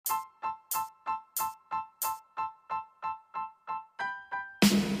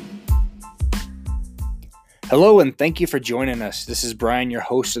Hello and thank you for joining us. This is Brian, your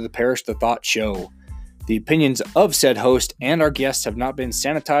host of the Perish the Thought Show. The opinions of said host and our guests have not been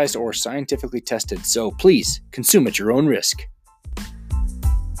sanitized or scientifically tested, so please consume at your own risk.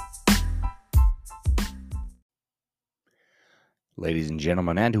 Ladies and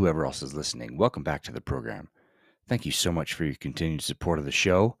gentlemen, and whoever else is listening, welcome back to the program. Thank you so much for your continued support of the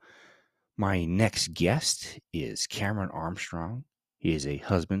show. My next guest is Cameron Armstrong. He is a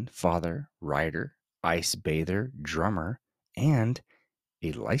husband, father, writer, ice bather, drummer, and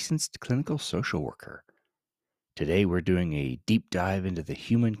a licensed clinical social worker. Today we're doing a deep dive into the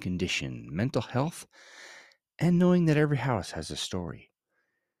human condition, mental health, and knowing that every house has a story.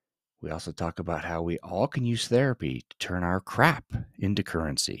 We also talk about how we all can use therapy to turn our crap into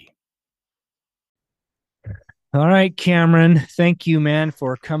currency. All right, Cameron, thank you, man,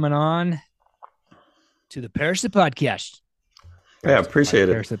 for coming on to the Perish the Podcast. Yeah, appreciate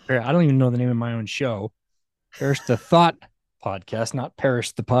it. I don't even know the name of my own show. Perish the Thought Podcast, not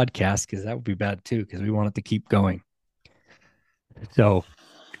Perish the Podcast, because that would be bad too, because we want it to keep going. So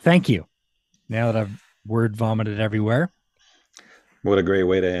thank you. Now that I've word vomited everywhere. What a great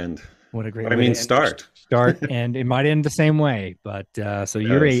way to end. What a great way to end. Start, and it might end the same way. But so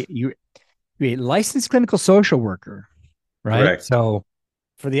you're a licensed clinical social worker, right? Correct. So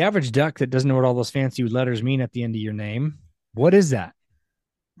for the average duck that doesn't know what all those fancy letters mean at the end of your name, what is that?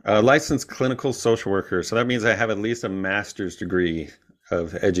 Licensed clinical social worker. So that means I have at least a master's degree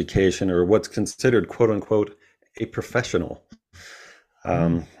of education, or what's considered, quote unquote, a professional.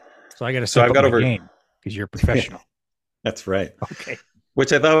 So I got to step up my game because you're a professional. That's right. Okay.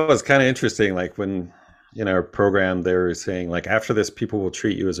 Which I thought was kind of interesting. Like when in our program, they were saying, like, after this, people will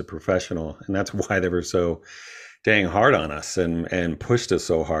treat you as a professional. And that's why they were so dang hard on us and pushed us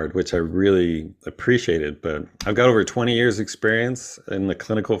so hard, which I really appreciated. But I've got over 20 years experience in the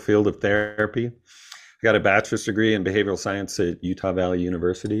clinical field of therapy. I got a bachelor's degree in behavioral science at Utah Valley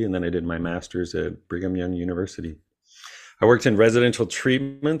University, and then I did my master's at Brigham Young University. I worked in residential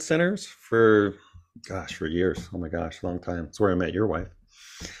treatment centers for years. Oh my gosh, long time. It's where I met your wife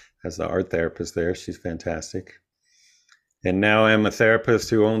as the art therapist there. She's fantastic. And now I'm a therapist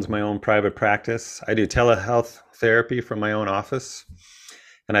who owns my own private practice. I do telehealth therapy from my own office,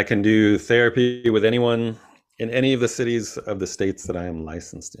 and I can do therapy with anyone in any of the cities of the states that I am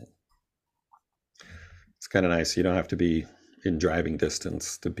licensed in. It's kind of nice. You don't have to be in driving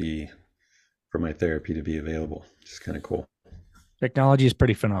distance for my therapy to be available. It's kind of cool. Technology is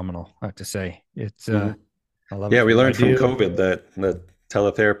pretty phenomenal, I have to say. It's I love it. Yeah, we learned from COVID that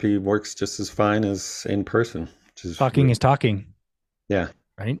teletherapy works just as fine as in person. Talking is talking. Yeah.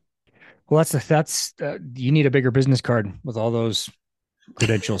 Right. Well, that's you need a bigger business card with all those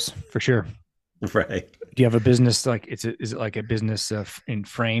credentials for sure. Right. Do you have a business is it like a business in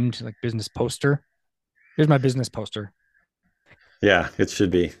framed, like business poster? Here's my business poster. Yeah, it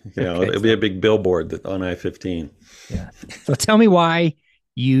should be. It'll be a big billboard on I-15. Yeah. So tell me why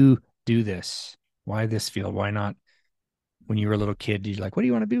you do this. Why this field? Why not? When you were a little kid, you're like, what do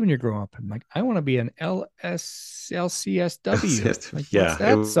you want to be when you grow up? I'm like, I want to be an LCSW. Like, yeah, what's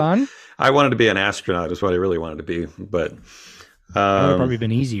that, son? I wanted to be an astronaut is what I really wanted to be, but that would have probably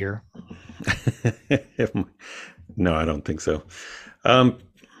been easier. No, I don't think so. But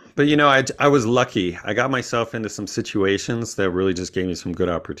I was lucky. I got myself into some situations that really just gave me some good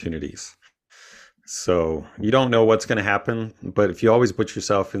opportunities. So you don't know what's going to happen, but if you always put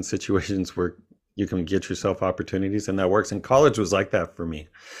yourself in situations where you can get yourself opportunities, and that works. And college was like that for me.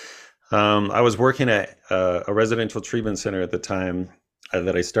 I was working at a residential treatment center at the time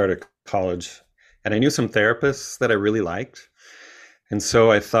that I started college, and I knew some therapists that I really liked. And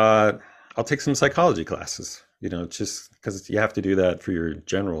so I thought, I'll take some psychology classes, just because you have to do that for your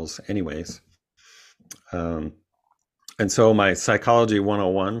generals anyways. And so my psychology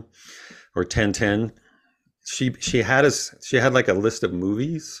 101 or 1010, she had like a list of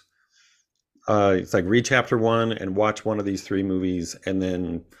movies. It's like read chapter 1 and watch one of these 3 movies, and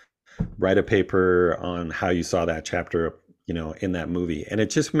then write a paper on how you saw that chapter, in that movie. And it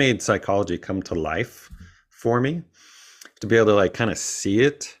just made psychology come to life for me, to be able to kind of see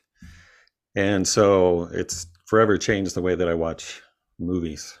it. And so it's forever changed the way that I watch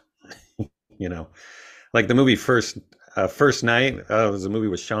movies. Like the movie First Night. It was a movie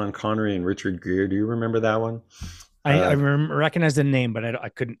with Sean Connery and Richard Gere. Do you remember that one? I recognize the name, but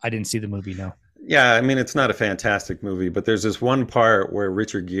I didn't see the movie. No. Yeah, I mean, it's not a fantastic movie, but there's this one part where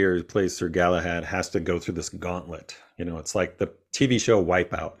Richard Gere, who plays Sir Galahad, has to go through this gauntlet. It's like the TV show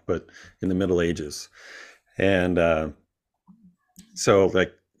Wipeout, but in the Middle Ages. And so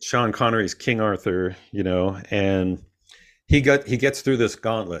like Sean Connery's King Arthur, and he gets through this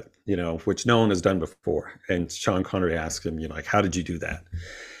gauntlet, which no one has done before. And Sean Connery asks him, like, how did you do that?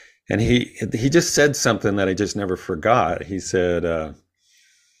 And he just said something that I just never forgot. He said,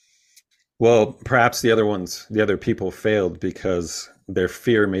 well, perhaps the other people failed because their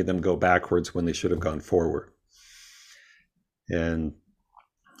fear made them go backwards when they should have gone forward. And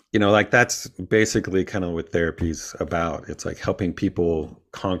like that's basically kind of what therapy's about. It's like helping people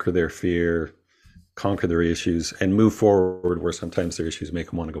conquer their fear, conquer their issues, and move forward where sometimes their issues make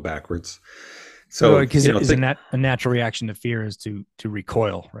them want to go backwards. So, because it is a natural reaction to fear is to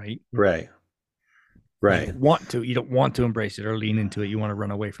recoil, right? Right. Right. You don't want to embrace it or lean into it. You want to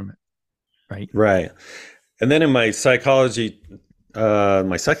run away from it. Right. Right. And then in my psychology,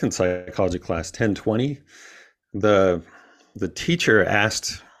 my second psychology class, 1020, the teacher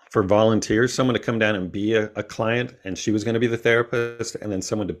asked for volunteers, someone to come down and be a client, and she was going to be the therapist, and then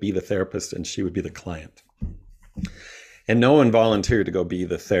someone to be the therapist, and she would be the client. And no one volunteered to go be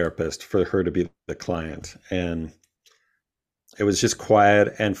the therapist for her to be the client. And it was just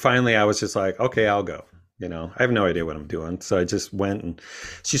quiet. And finally, I was just like, okay, I'll go. I have no idea what I'm doing. So I just went, and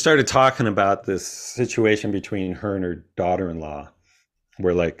she started talking about this situation between her and her daughter-in-law,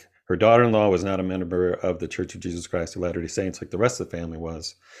 where like her daughter-in-law was not a member of the Church of Jesus Christ of Latter-day Saints like the rest of the family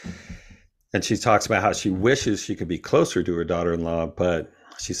was. And she talks about how she wishes she could be closer to her daughter-in-law, but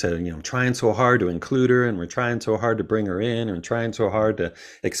she said, I'm trying so hard to include her, and we're trying so hard to bring her in, and trying so hard to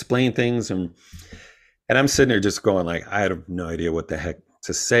explain things. And I'm sitting there just going like, I have no idea what the heck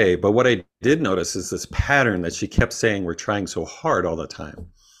to say. But what I did notice is this pattern that she kept saying, we're trying so hard all the time.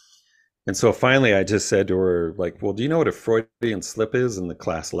 And so finally I just said to her, like, well, do you know what a Freudian slip is? And the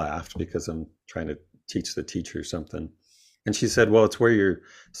class laughed because I'm trying to teach the teacher something. And she said, well, it's where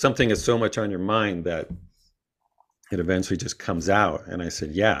something is so much on your mind that it eventually just comes out. And I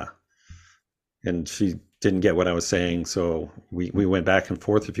said, yeah. And she didn't get what I was saying. So we went back and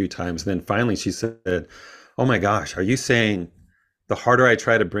forth a few times. And then finally she said, oh my gosh, are you saying the harder I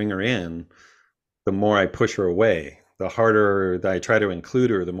try to bring her in, the more I push her away? The harder that I try to include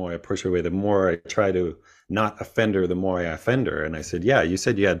her, the more I push her away. The more I try to not offend her, the more I offend her. And I said, yeah, you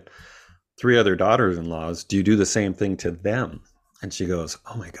said you had 3 other daughters-in-laws. Do you do the same thing to them? And she goes,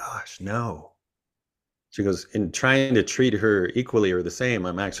 oh my gosh, no. She goes, in trying to treat her equally or the same,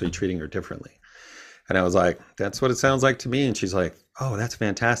 I'm actually treating her differently. And I was like, that's what it sounds like to me. And she's like, oh, that's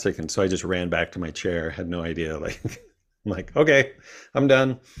fantastic. And so I just ran back to my chair, had no idea. Like, I'm like, okay, I'm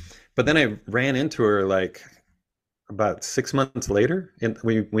done. But then I ran into her like about 6 months later, and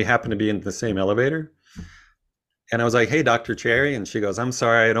we happened to be in the same elevator. And I was like, hey, Dr. Cherry. And she goes, I'm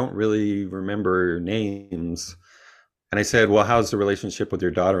sorry, I don't really remember names. And I said, well, how's the relationship with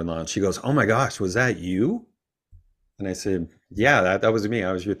your daughter-in-law? And she goes, oh my gosh, was that you? And I said, yeah, that was me.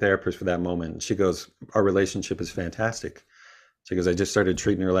 I was your therapist for that moment. And she goes, our relationship is fantastic. She goes, I just started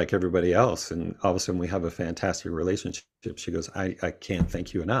treating her like everybody else. And all of a sudden we have a fantastic relationship. She goes, I can't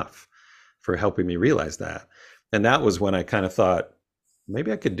thank you enough for helping me realize that. And that was when I kind of thought,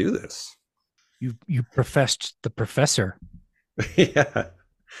 maybe I could do this. You professed the professor. Yeah.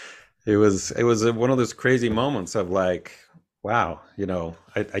 It was one of those crazy moments of like, wow,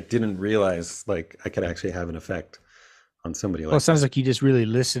 I didn't realize like I could actually have an effect on somebody like Well, it sounds like you just really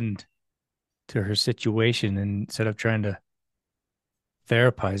listened to her situation, and instead of trying to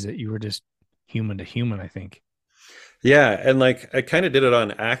therapize it, you were just human to human, I think. Yeah, and like I kind of did it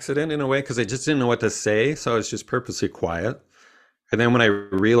on accident in a way because I just didn't know what to say, so I was just purposely quiet. And then when I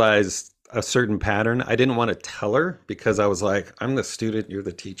realized a certain pattern, I didn't want to tell her because I was like, I'm the student, you're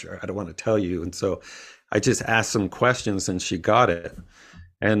the teacher. I don't want to tell you. And so I just asked some questions and she got it.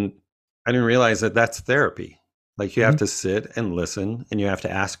 And I didn't realize that that's therapy. Like you have to sit and listen, and you have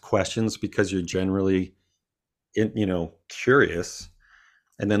to ask questions because you're generally, curious.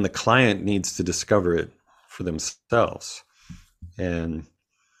 And then the client needs to discover it for themselves. And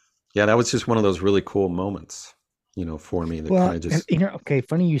yeah, that was just one of those really cool moments, for me. That kind of just okay,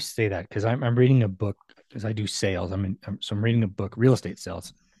 funny you say that because I'm reading a book because I do sales. I'm reading a book, real estate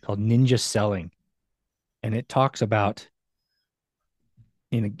sales, called Ninja Selling, and it talks about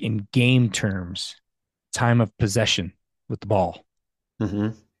in game terms, time of possession with the ball,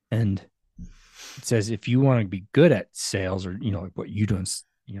 and it says if you want to be good at sales or like what you do in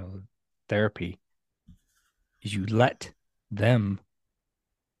therapy, is you let them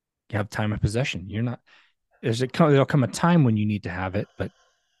have time of possession. You're not there'll come a time when you need to have it, but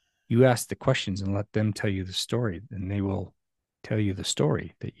you ask the questions and let them tell you the story, and they will tell you the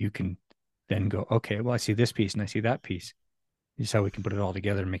story that you can then go, okay, well, I see this piece and I see that piece. This is how we can put it all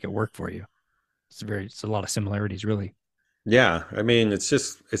together and make it work for you. It's a lot of similarities, really. Yeah, I mean, it's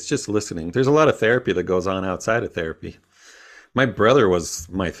just listening. There's a lot of therapy that goes on outside of therapy. My brother was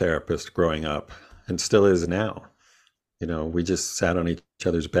my therapist growing up and still is now. You know, we just sat on each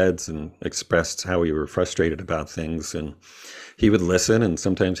other's beds and expressed how we were frustrated about things, and he would listen, and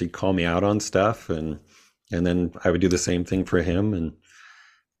sometimes he'd call me out on stuff, and then I would do the same thing for him. And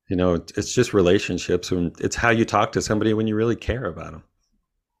you know, it's just relationships, and it's how you talk to somebody when you really care about them.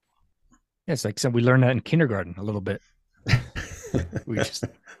 Yeah, it's like we learned that in kindergarten a little bit.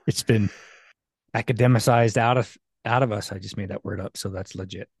 It's been academicized out of us. I just made that word up, so that's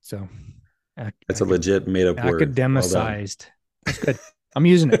legit. So it's a legit made up word. Academicized. That's good. I'm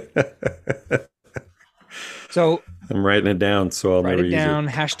using it. So I'm writing it down, so I'll never use it. Write it down.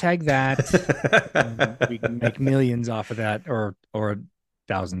 Hashtag that. We can make millions off of that, or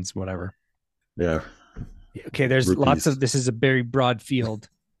thousands, whatever. Yeah. Okay. There's lots of. This is a very broad field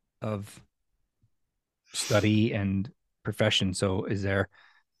of study and profession. So, is there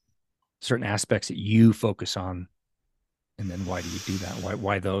certain aspects that you focus on, and then why do you do that?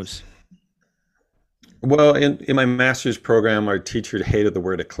 Why those? Well, in my master's program, our teacher hated the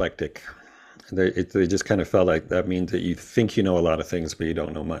word eclectic. They just kind of felt like that means that you think you know a lot of things, but you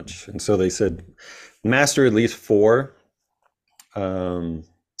don't know much. And so they said, master at least 4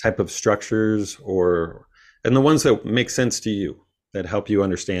 type of structures, and the ones that make sense to you, that help you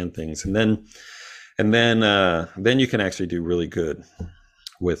understand things. And then you can actually do really good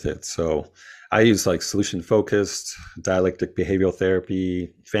with it. So I use like solution focused, dialectic behavioral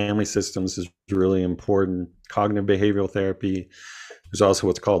therapy, family systems is really important, cognitive behavioral therapy. There's also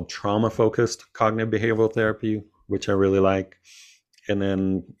what's called trauma focused cognitive behavioral therapy, which I really like. And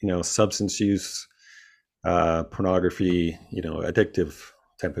then, you know, substance use, pornography, you know, addictive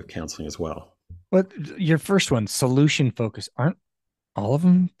type of counseling as well. But your first one, solution focused, aren't all of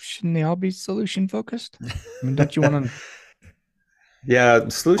them? Shouldn't they all be solution focused? I mean, don't you want to? Yeah,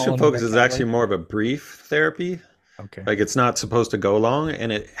 solution focus is actually more of a brief therapy. Okay. Like it's not supposed to go long,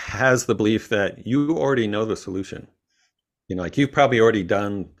 and it has the belief that you already know the solution. You know, like you've probably already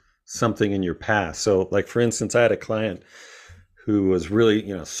done something in your past. So like, for instance, I had a client who was really,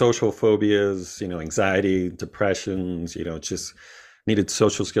 you know, social phobias, you know, anxiety, depressions, you know, just needed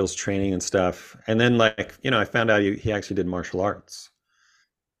social skills training and stuff. And then like, you know, I found out he actually did martial arts.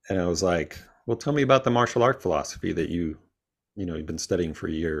 And I was like, well, tell me about the martial art philosophy that you've been studying for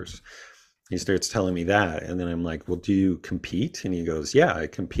years. He starts telling me that. And then I'm like, well, do you compete? And he goes, yeah, I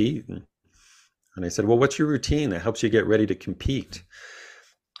compete. And I said, well, what's your routine that helps you get ready to compete?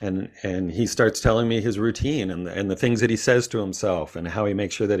 And he starts telling me his routine and the things that he says to himself and how he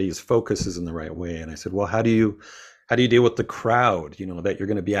makes sure that his focus is in the right way. And I said, well, how do you deal with the crowd, you know, that you're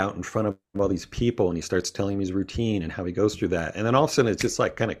going to be out in front of all these people? And he starts telling me his routine and how he goes through that. And then all of a sudden it just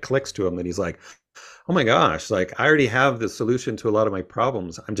like kind of clicks to him that he's like, oh my gosh, like I already have the solution to a lot of my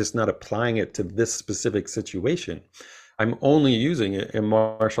problems. I'm just not applying it to this specific situation. I'm only using it in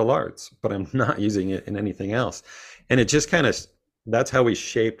martial arts, but I'm not using it in anything else. And it just kind of, that's how we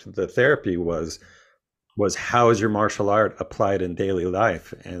shaped the therapy was how is your martial art applied in daily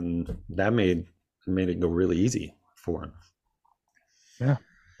life? And that made it go really easy for him. Yeah.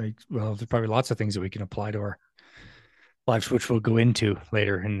 Well, there's probably lots of things that we can apply to our lives, which we'll go into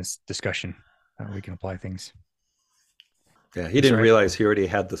later in this discussion. We can apply things. Yeah, he didn't realize he already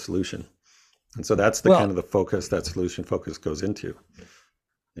had the solution. And so that's the kind of the focus that solution focus goes into,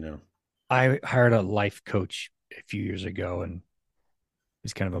 you know. I hired a life coach a few years ago and it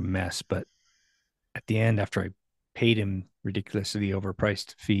was kind of a mess. But at the end, after I paid him ridiculously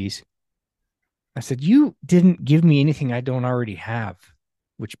overpriced fees, I said, you didn't give me anything I don't already have,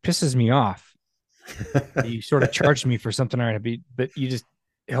 which pisses me off. You sort of charged me for something I already, but you just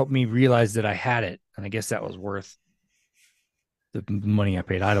helped me realize that I had it. And I guess that was worth the money I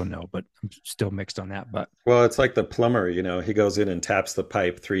paid. I don't know, but I'm still mixed on that. But well, it's like the plumber, you know, he goes in and taps the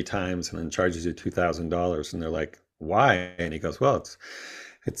pipe 3 times and then charges you $2,000. And they're like, why? And he goes, well,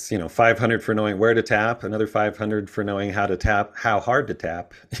 it's, you know, 500 for knowing where to tap, another 500 for knowing how to tap, how hard to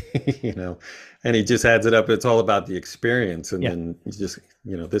tap, you know, and he just adds it up. It's all about the experience. And then you just,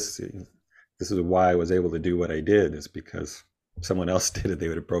 you know, this is why I was able to do what I did, is because if someone else did it, they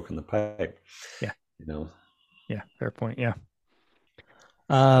would have broken the pipe. Yeah. You know? Yeah. Fair point. Yeah.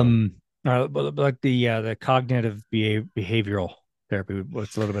 But like the cognitive behavioral therapy,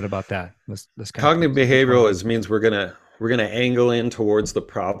 what's a little bit about that? Let's cognitive behavioral means we're gonna angle in towards the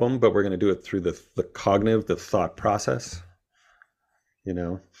problem, but we're gonna do it through the cognitive, the thought process. You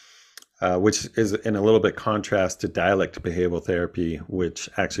know, which is in a little bit contrast to dialectic behavioral therapy, which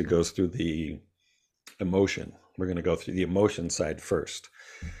actually goes through the emotion. We're gonna go through the emotion side first,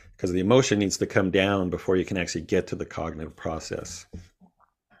 because the emotion needs to come down before you can actually get to the cognitive process.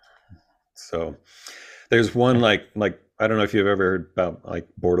 So there's one like I don't know if you've ever heard about like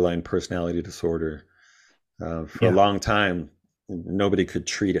borderline personality disorder. For a long time, nobody could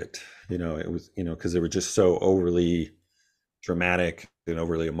treat it. It was, because they were just so overly dramatic and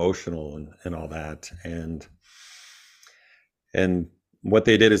overly emotional and all that. And what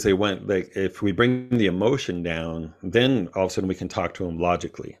they did is they went like, if we bring the emotion down, then all of a sudden we can talk to them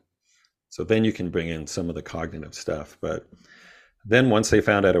logically. So then you can bring in some of the cognitive stuff. But then once they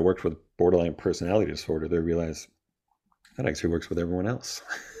found out it worked with borderline personality disorder, they realized that actually works with everyone else.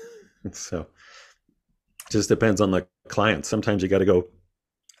 So it just depends on the client. Sometimes you got to go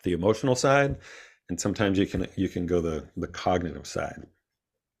the emotional side, and sometimes you can go the cognitive side.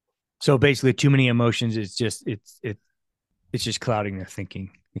 So basically, too many emotions. It's just clouding their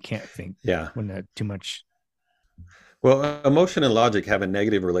thinking. You can't think. Yeah. When that too much. Well, emotion and logic have a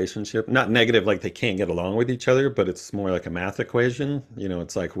negative relationship. Not negative like they can't get along with each other, but it's more like a math equation.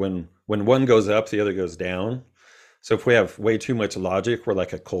 It's like when one goes up, the other goes down. So if we have way too much logic, we're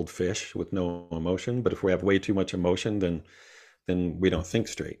like a cold fish with no emotion. But if we have way too much emotion, then we don't think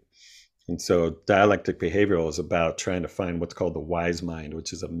straight. And so dialectic behavioral is about trying to find what's called the wise mind,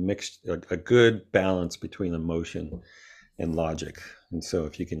 which is a good balance between emotion and logic. And so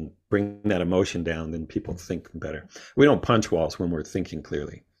if you can bring that emotion down, then people think better. We don't punch walls when we're thinking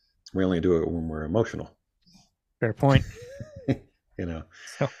clearly. We only do it when we're emotional. Fair point.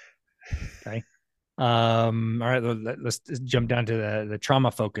 So, okay. All right. Let's jump down to the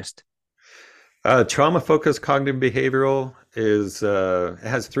trauma focused. Trauma focused cognitive behavioral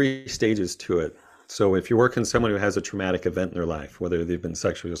has 3 stages to it. So if you're working with someone who has a traumatic event in their life, whether they've been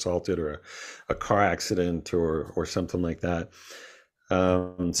sexually assaulted or a car accident or something like that,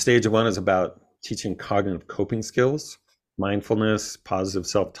 stage 1 is about teaching cognitive coping skills, mindfulness, positive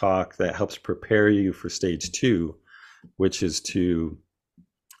self-talk that helps prepare you for stage 2, which is to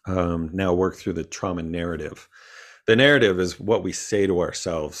now work through the trauma narrative. The narrative is what we say to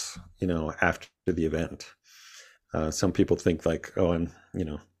ourselves, after the event. Some people think like, oh, I'm,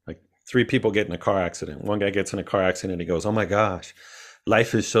 like 3 people get in a car accident. One guy gets in a car accident and he goes, oh my gosh,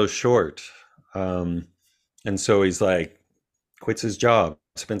 life is so short. And so he's like, quits his job,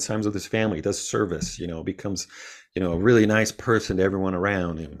 spends time with his family, does service, becomes, a really nice person to everyone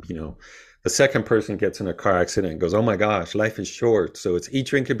around him. The second person gets in a car accident and goes, oh my gosh, life is short. So it's eat,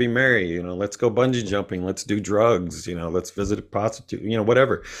 drink, and be merry. Let's go bungee jumping. Let's do drugs. Let's visit a prostitute,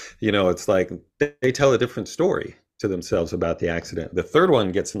 whatever. It's like they tell a different story to themselves about the accident. The third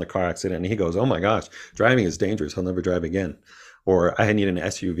one gets in the car accident and he goes, oh my gosh, driving is dangerous. I'll never drive again. Or I need an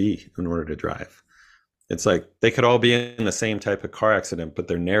SUV in order to drive. It's like they could all be in the same type of car accident, but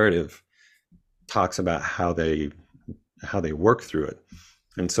their narrative talks about how they work through it.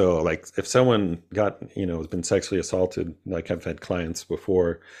 And so like if someone has been sexually assaulted, like I've had clients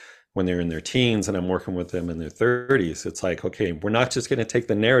before when they're in their teens and I'm working with them in their 30s, it's like, okay, we're not just going to take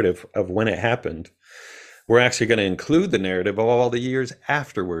the narrative of when it happened. We're actually going to include the narrative of all the years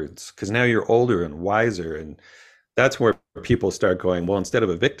afterwards, because now you're older and wiser. And that's where people start going, well, instead of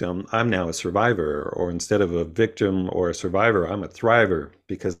a victim, I'm now a survivor, or instead of a victim or a survivor, I'm a thriver,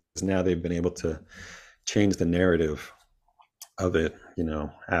 because now they've been able to change the narrative of it,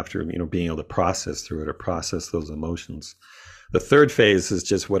 after, being able to process through it or process those emotions. The third phase is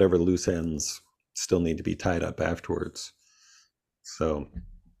just whatever loose ends still need to be tied up afterwards. So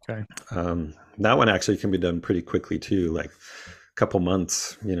okay. That one actually can be done pretty quickly too, like a couple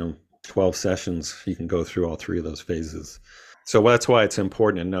months, 12 sessions, you can go through all 3 of those phases. So that's why it's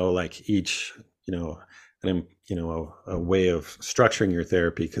important to know like each, a way of structuring your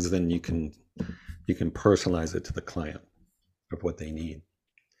therapy, because then you can personalize it to the client of what they need.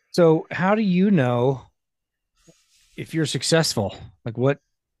 So how do you know if you're successful? Like what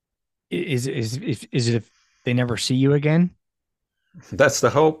is it if they never see you again? That's the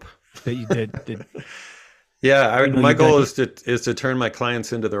hope. That you did. Yeah, my goal is to turn my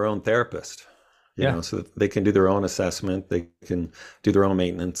clients into their own therapist. So that they can do their own assessment, they can do their own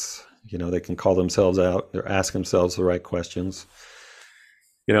maintenance. They can call themselves out, or ask themselves the right questions.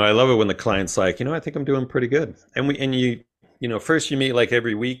 I love it when the client's like, I think I'm doing pretty good. First you meet like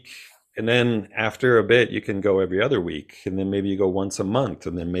every week, and then after a bit you can go every other week, and then maybe you go once a month,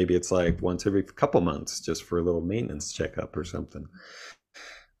 and then maybe it's like once every couple months just for a little maintenance checkup or something.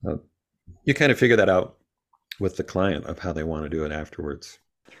 You kind of figure that out with the client of how they want to do it afterwards.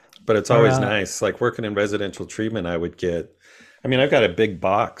 But it's always nice, like working in residential treatment, I've got a big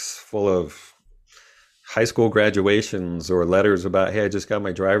box full of high school graduations or letters about, hey, I just got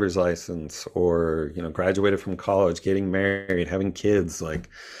my driver's license, or, graduated from college, getting married, having kids. Like,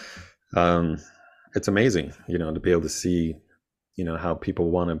 it's amazing, to be able to see, how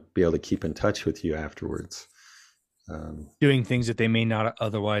people want to be able to keep in touch with you afterwards. Doing things that they may not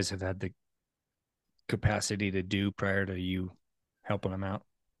otherwise have had the capacity to do prior to you helping them out.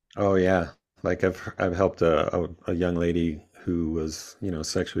 Oh yeah, like I've helped a young lady who was, you know,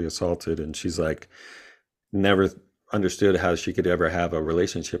 sexually assaulted, and she's like never understood how she could ever have a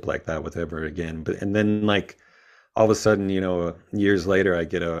relationship like that with ever again. But and then like all of a sudden, you know, years later, I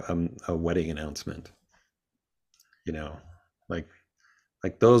get a wedding announcement. You know, like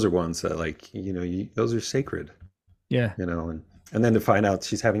those are ones that like, you know, those are sacred. Yeah. You know, and then to find out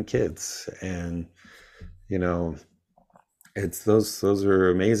she's having kids, and you know, it's those are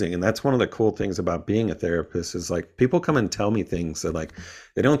amazing. And that's one of the cool things about being a therapist is like people come and tell me things that like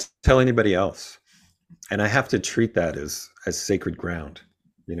they don't tell anybody else, and I have to treat that as sacred ground.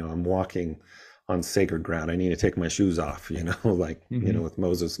 You know, I'm walking on sacred ground. I need to take my shoes off, you know, like, you know, with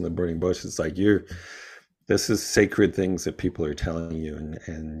Moses and the burning bush. It's like this is sacred things that people are telling you,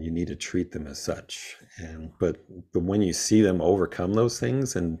 and you need to treat them as such. But when you see them overcome those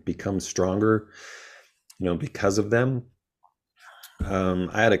things and become stronger, you know, because of them.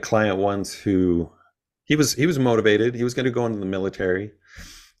 I had a client once who he was motivated. He was going to go into the military,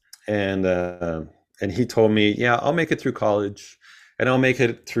 and he told me, yeah, I'll make it through college, and I'll make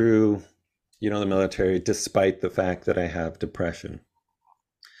it through, you know, the military, despite the fact that I have depression.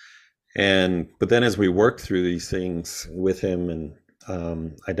 But then as we worked through these things with him, and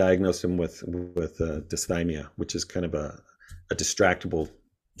I diagnosed him with dysthymia, which is kind of a distractible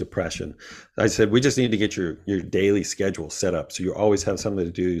depression. I said, we just need to get your daily schedule set up so you always have something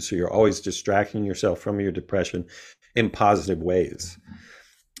to do, so you're always distracting yourself from your depression in positive ways.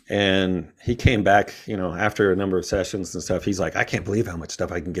 And he came back, you know, after a number of sessions and stuff. He's like, I can't believe how much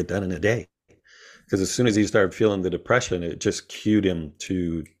stuff I can get done in a day. Because as soon as he started feeling the depression, it just cued him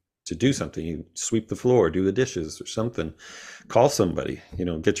to do something. You sweep the floor, do the dishes or something, call somebody, you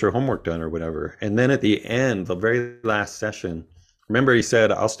know, get your homework done or whatever. And then at the end, the very last session, remember he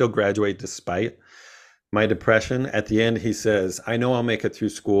said, I'll still graduate despite my depression. At the end, he says, I know I'll make it through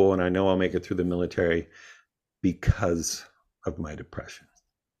school, and I know I'll make it through the military because of my depression.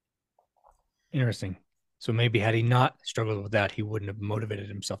 Interesting. So maybe had he not struggled with that, he wouldn't have motivated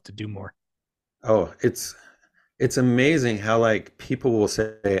himself to do more. Oh, it's amazing how like people will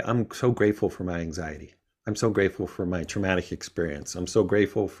say, I'm so grateful for my anxiety. I'm so grateful for my traumatic experience. I'm so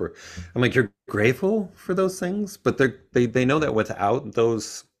grateful for, I'm like, you're grateful for those things, but they know that without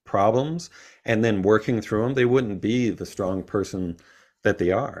those problems and then working through them, they wouldn't be the strong person that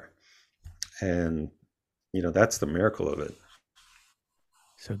they are. And, you know, that's the miracle of it.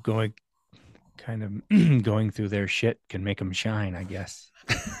 So going through their shit can make them shine, I guess.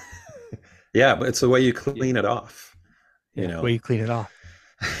 Yeah, but it's the way you clean it off. You know, the way you clean it off.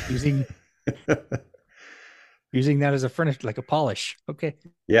 Using that as a furnish, like a polish. Okay.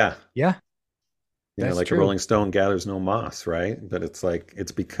 Yeah. Yeah. You know, like true. A Rolling Stone gathers no moss, right? But it's like,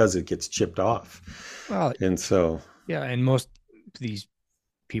 it's because it gets chipped off. Well, and so. Yeah. And most of these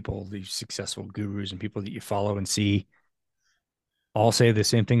people, these successful gurus and people that you follow and see, all say the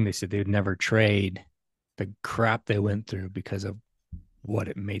same thing. They said they would never trade the crap they went through because of what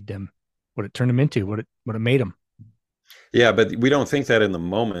it made them, what it turned them into, what it made them. Yeah, but we don't think that in the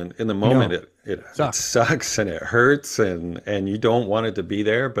moment. In the moment, it sucks and it hurts, and you don't want it to be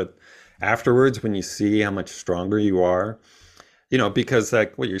there. But afterwards, when you see how much stronger you are, you know, because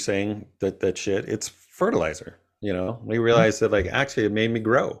like what you're saying, that shit, it's fertilizer. You know, we realize that like actually it made me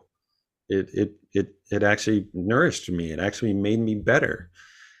grow. It actually nourished me. It actually made me better.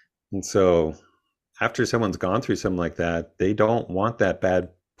 And so after someone's gone through something like that, they don't want that bad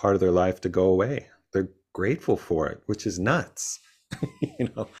part of their life to go away. They're grateful for it, which is nuts. You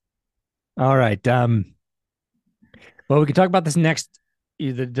know. All right. Well, we can talk about this next,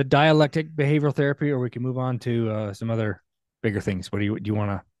 either the dialectic behavioral therapy, or we can move on to some other bigger things. What do you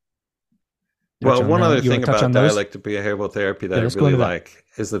want to? Well, one other thing about dialectic behavioral therapy that I really like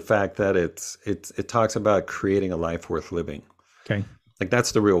is the fact that it talks about creating a life worth living. Okay. Like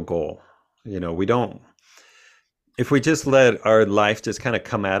that's the real goal. You know, we don't, if we just let our life just kind of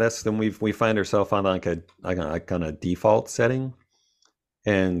come at us, then we find ourselves on like on a default setting.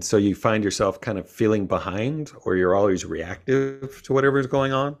 And so you find yourself kind of feeling behind, or you're always reactive to whatever's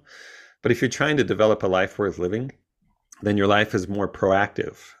going on. But if you're trying to develop a life worth living, then your life is more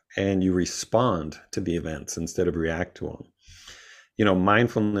proactive and you respond to the events instead of react to them. You know,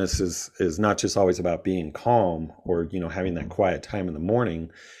 mindfulness is not just always about being calm or, you know, having that quiet time in the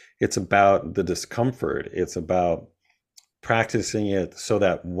morning. It's about the discomfort. It's about practicing it so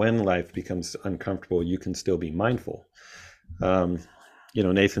that when life becomes uncomfortable, you can still be mindful. You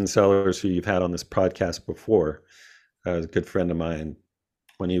know, Nathan Sellers, who you've had on this podcast before, a good friend of mine,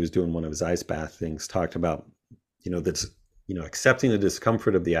 when he was doing one of his ice bath things, talked about that's, accepting the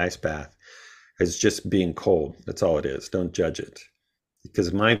discomfort of the ice bath as just being cold. That's all it is. Don't judge it,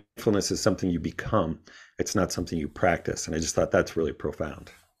 because mindfulness is something you become. It's not something you practice. And I just thought that's really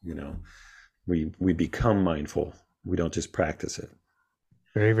profound. We become mindful. We don't just practice it.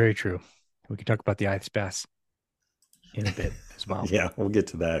 Very, very true. We can talk about the ice baths in a bit as well. Yeah, we'll get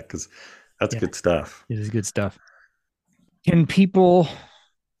to that because that's good stuff. It is good stuff. Can people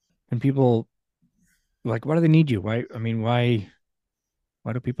like, why do they need you? Why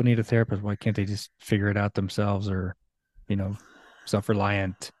do people need a therapist? Why can't they just figure it out themselves, or,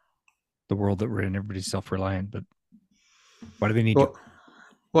 self-reliant? The world that we're in, everybody's self-reliant, but why do they need you?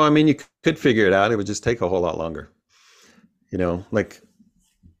 Well, I mean, you could figure it out. It would just take a whole lot longer. Like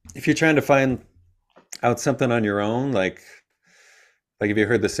if you're trying to find out something on your own, like have you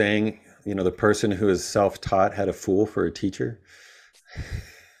heard the saying, the person who is self-taught had a fool for a teacher?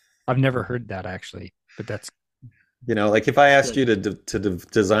 I've never heard that, actually, but that's, like if I asked you to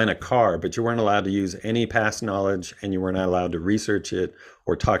design a car, but you weren't allowed to use any past knowledge and you weren't allowed to research it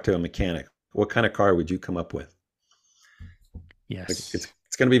or talk to a mechanic, what kind of car would you come up with? Yes. Like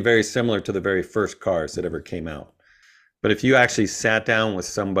it's going to be very similar to the very first cars that ever came out. But if you actually sat down with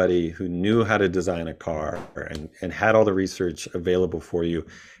somebody who knew how to design a car and had all the research available for you,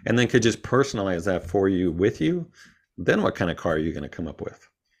 and then could just personalize that for you with you, then what kind of car are you going to come up with?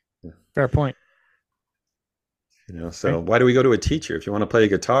 Fair point. So why do we go to a teacher? If you want to play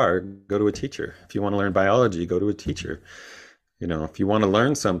guitar, go to a teacher. If you want to learn biology, go to a teacher. If you want to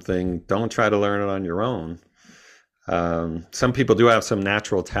learn something, don't try to learn it on your own. Some people do have some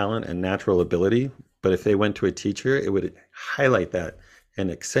natural talent and natural ability, but if they went to a teacher, it would highlight that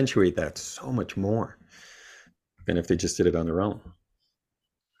and accentuate that so much more than if they just did it on their own.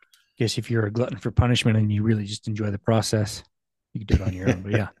 Guess if you're a glutton for punishment and you really just enjoy the process, you can do it on your own.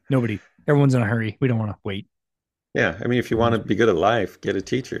 But yeah, everyone's in a hurry. We don't want to wait. Yeah. I mean, if you want to be good at life, get a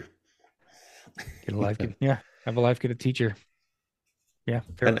teacher. Get a life. Have a life, get a teacher. Yeah.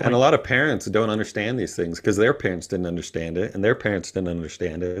 And a lot of parents don't understand these things because their parents didn't understand it and their parents didn't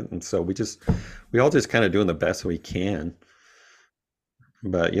understand it. And so we all just kind of doing the best we can.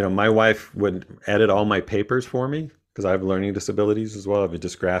 But, my wife would edit all my papers for me because I have learning disabilities as well. I have a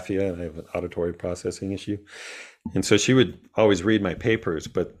dysgraphia and I have an auditory processing issue. And so she would always read my papers,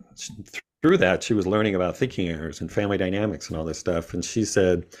 but through that, she was learning about thinking errors and family dynamics and all this stuff. And she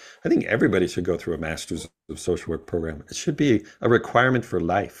said, I think everybody should go through a master's of social work program. It should be a requirement for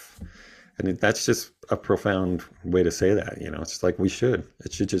life. And that's just a profound way to say that. It's just like we should.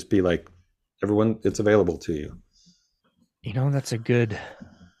 It should just be like everyone, it's available to you. That's a good,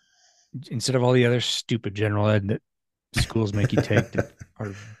 instead of all the other stupid general ed that schools make you take that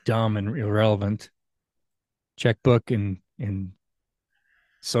are dumb and irrelevant, checkbook and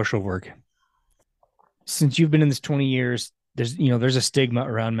social work. Since you've been in this 20 years, there's a stigma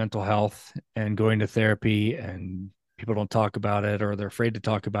around mental health and going to therapy, and people don't talk about it or they're afraid to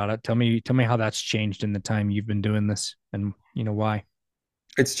talk about it. Tell me how that's changed in the time you've been doing this, and why.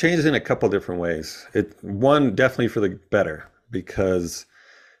 It's changed in a couple different ways. One, definitely for the better, because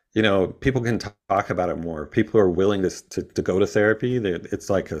people can talk about it more. People are willing to go to therapy. It's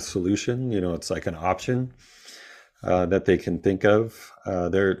like a solution. It's like an option that they can think of.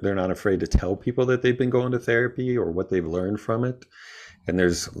 They're not afraid to tell people that they've been going to therapy or what they've learned from it. And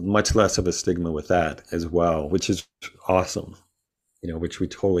there's much less of a stigma with that as well, which is awesome, which we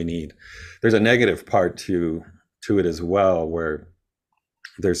totally need. There's a negative part to it as well, where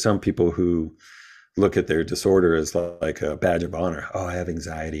there's some people who look at their disorder as like a badge of honor. Oh, I have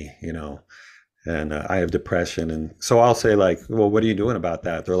anxiety, and I have depression. And so I'll say like, well, what are you doing about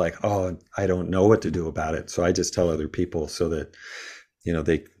that? They're like, oh, I don't know what to do about it. So I just tell other people so that,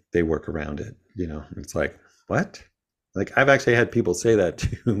 they work around it. It's like, what? Like, I've actually had people say that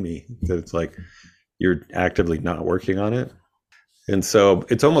to me, that it's like, you're actively not working on it. And so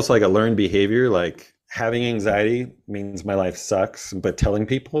it's almost like a learned behavior. Like, having anxiety means my life sucks, but telling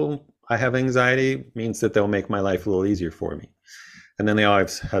people I have anxiety means that they'll make my life a little easier for me. And then they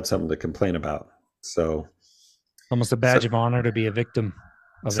always have something to complain about. So almost a badge of honor to be a victim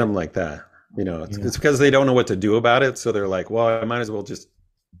of something like that. It's because they don't know what to do about it. So they're like, well, I might as well just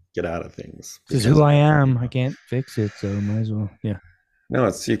get out of things. This is who I am. I can't fix it. So might as well. Yeah.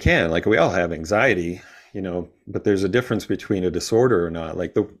 No, you can. Like, we all have anxiety, but there's a difference between a disorder or not.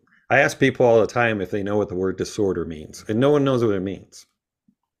 Like, I ask people all the time if they know what the word disorder means, and no one knows what it means.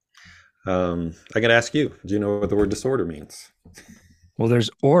 I got to ask you, do you know what the word disorder means? Well, there's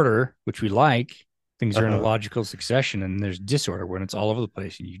order, which we like. Things are in a logical succession, and there's disorder when it's all over the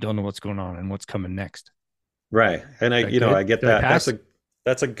place and you don't know what's going on and w's coming next. Right. And I get that.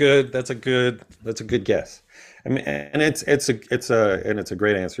 That's a good guess. I mean, and it's a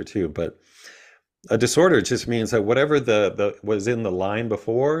great answer too. But a disorder just means that whatever the was in the line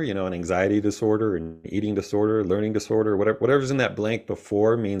before, an anxiety disorder, an eating disorder, learning disorder, whatever's in that blank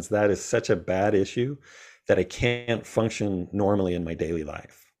before means that is such a bad issue that I can't function normally in my daily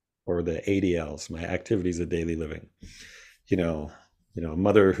life, or the ADLs, my activities of daily living. You know, a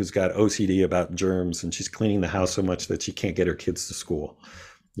mother who's got OCD about germs and she's cleaning the house so much that she can't get her kids to school.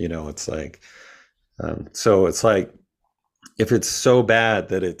 It's like, so it's like, if it's so bad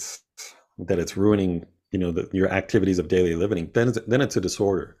that it's ruining, your activities of daily living, then it's a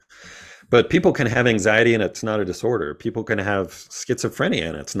disorder. But people can have anxiety and it's not a disorder. People can have schizophrenia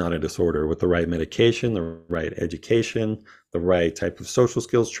and it's not a disorder with the right medication, the right education, the right type of social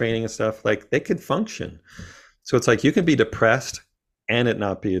skills training and stuff. Like, they could function. So it's like you can be depressed and it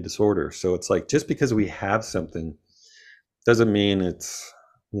not be a disorder. So it's like, just because we have something doesn't mean it's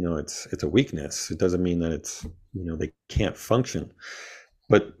a weakness. It doesn't mean that they can't function.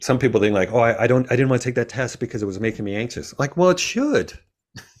 But some people think like, oh, I didn't want to take that test because it was making me anxious. Like, well, it should.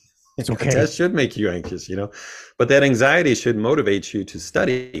 It's okay. That should make you anxious, but that anxiety should motivate you to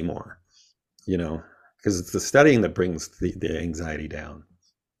study more, because it's the studying that brings the anxiety down.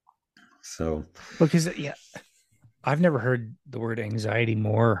 So, because I've never heard the word anxiety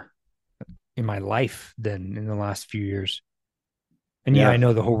more in my life than in the last few years. And I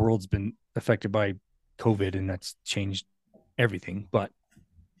know the whole world's been affected by COVID and that's changed everything, but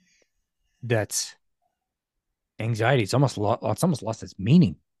that's anxiety. It's almost lost its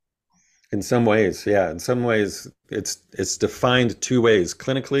meaning. In some ways, yeah. In some ways, it's defined two ways,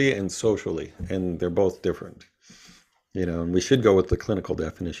 clinically and socially, and they're both different. And we should go with the clinical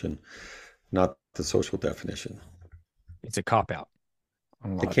definition, not the social definition. It's a cop-out.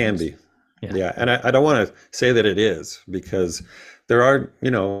 It can be. Yeah. And I don't want to say that it is, because there are,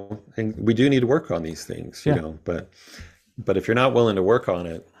 and we do need to work on these things, but if you're not willing to work on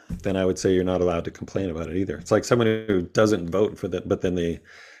it, then I would say you're not allowed to complain about it either. It's like someone who doesn't vote for that, but then they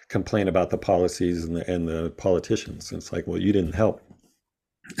complain about the policies and the politicians. It's like, well, you didn't help.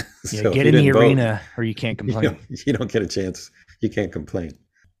 So get in the arena or you can't complain. You don't get a chance. You can't complain.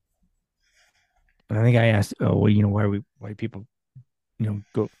 And I think I asked, why people, don't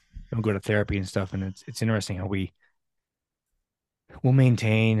go to therapy and stuff. And it's interesting how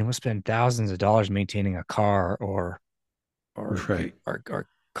we'll spend thousands of dollars maintaining a car or right. our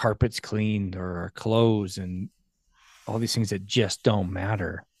carpets cleaned or our clothes and all these things that just don't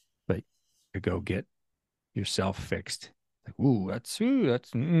matter, but you go get yourself fixed. Like, that's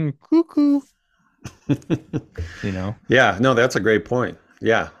cuckoo. Yeah, no, that's a great point.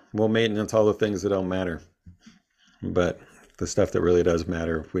 Yeah, we'll maintenance all the things that don't matter, but the stuff that really does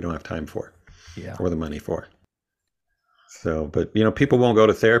matter, we don't have time for, or the money for. So, but people won't go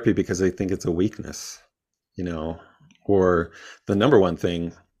to therapy because they think it's a weakness, or the number one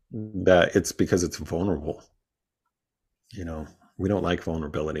thing, that it's because it's vulnerable. We don't like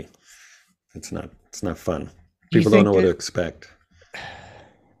vulnerability. It's not fun. People don't know what to expect.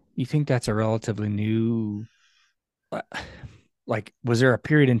 You think that's a relatively new, like, was there a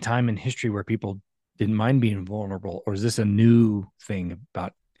period in time in history where people didn't mind being vulnerable, or is this a new thing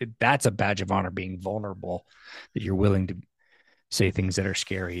about it? That's a badge of honor, being vulnerable, that you're willing to say things that are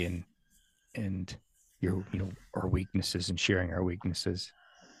scary and your, our weaknesses and sharing our weaknesses.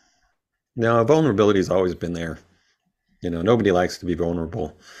 No, vulnerability has always been there. Nobody likes to be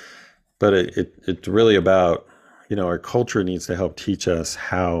vulnerable, but it's really about, our culture needs to help teach us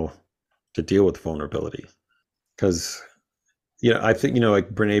how to deal with vulnerability. Because, I think,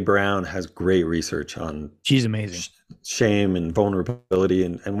 like Brene Brown has great research on, she's amazing, shame and vulnerability.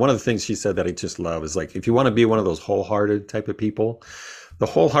 And one of the things she said that I just love is, like, if you want to be one of those wholehearted type of people, the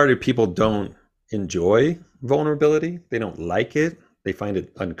wholehearted people don't enjoy vulnerability. They don't like it. They find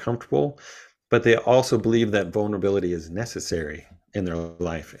it uncomfortable, but they also believe that vulnerability is necessary in their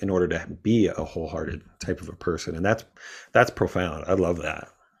life in order to be a wholehearted type of a person. And that's profound. I love that.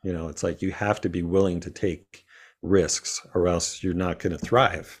 It's like, you have to be willing to take risks or else you're not going to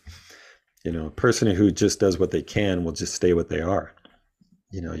thrive. A person who just does what they can will just stay what they are.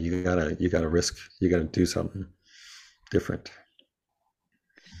 You gotta risk, you gotta do something different.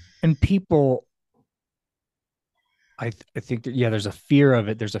 And people, I think that, there's a fear of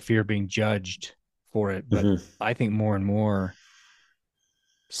it. There's a fear of being judged for it. But I think more and more,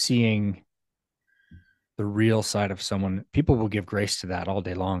 seeing the real side of someone, people will give grace to that all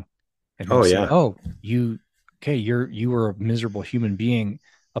day long. And say, you were a miserable human being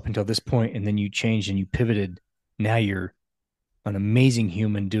up until this point, and then you changed and you pivoted. Now you're an amazing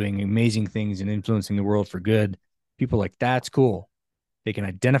human doing amazing things and influencing the world for good. People like, that's cool. they can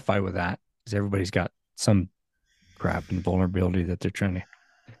identify with that, because everybody's got some crap and vulnerability that they're trying to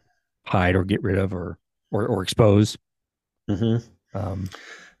hide or get rid of or expose.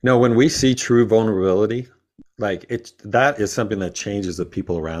 No, when we see true vulnerability, like that is something that changes the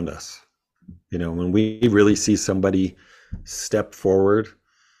people around us. When we really see somebody step forward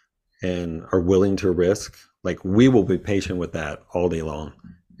and are willing to risk, like we will be patient with that all day long,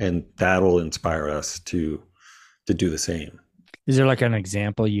 and that'll inspire us to do the same. Is there like an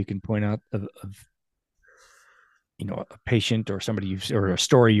example you can point out of a patient or somebody or a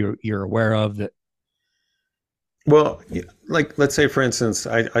story you're aware of that? Well, like let's say for instance,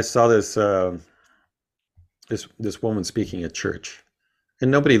 I saw this this woman speaking at church,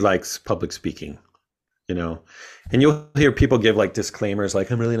 and nobody likes public speaking, and you'll hear people give like disclaimers like,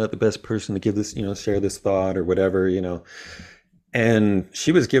 I'm really not the best person to give this, share this thought or whatever, and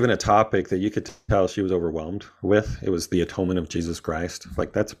she was given a topic that you could tell she was overwhelmed with. It was the atonement of Jesus Christ.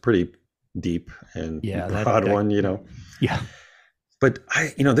 Like that's a pretty deep and broad one, Yeah. But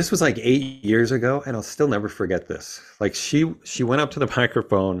this was like 8 years ago, and I'll still never forget this. Like she went up to the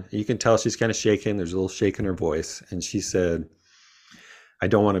microphone. You can tell she's kind of shaking. There's a little shake in her voice. And she said, I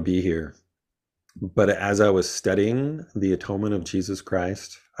don't want to be here. But as I was studying the atonement of Jesus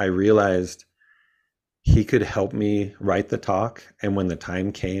Christ, I realized he could help me write the talk. And when the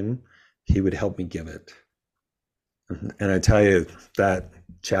time came, he would help me give it. And I tell you, that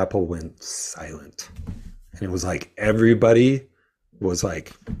chapel went silent. And it was like everybody was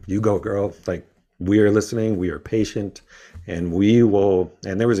like, you go, girl. Like, we are listening, we are patient, and we will.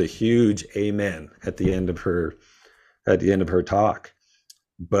 And there was a huge amen at the end of her talk.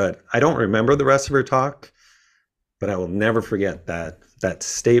 But I don't remember the rest of her talk, but I will never forget that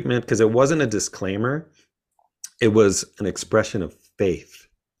statement, because it wasn't a disclaimer. It was an expression of faith.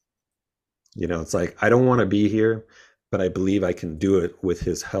 It's like, I don't want to be here, but I believe I can do it with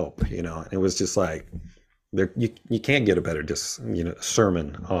his help, and it was just like, you can't get a better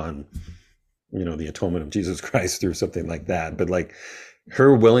sermon on the atonement of Jesus Christ through something like that. But like,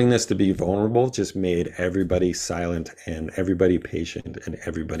 her willingness to be vulnerable just made everybody silent and everybody patient and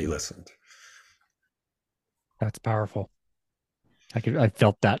everybody listened. That's powerful. I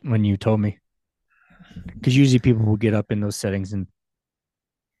felt that when you told me, because usually people will get up in those settings and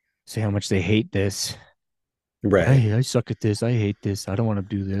say how much they hate this. Right. I suck at this. I hate this. I don't want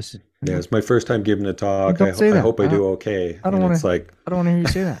to do this. Yeah, it's my first time giving a talk. I hope I do okay. I don't want to hear you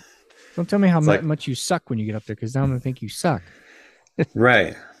say that. Don't tell me how much you suck when you get up there, because now I'm going to think you suck.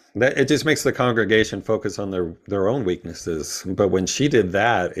 Right. It just makes the congregation focus on their own weaknesses. But when she did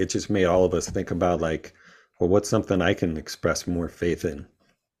that, it just made all of us think about like, well, what's something I can express more faith in?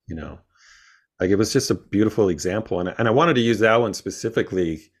 Like, it was just a beautiful example. And I wanted to use that one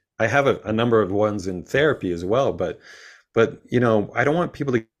specifically. I have a number of ones in therapy as well, but I don't want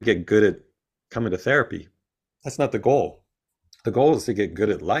people to get good at coming to therapy. That's not the goal. The goal is to get good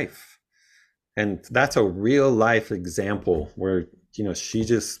at life. And that's a real life example where, she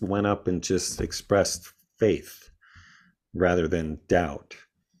just went up and just expressed faith rather than doubt.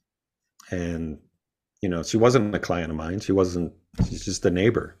 And, she wasn't a client of mine. She's just a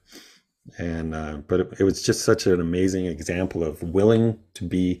neighbor. And, but it was just such an amazing example of willing to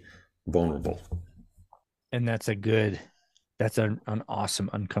be vulnerable. And that's an awesome,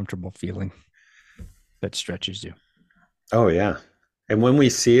 uncomfortable feeling that stretches you. Oh yeah. And when we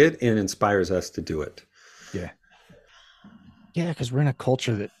see it, it inspires us to do it. Yeah. Yeah. Because we're in a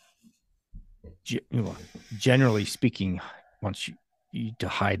culture that, generally speaking, wants you to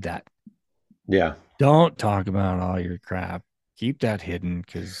hide that. Yeah. Don't talk about all your crap. Keep that hidden,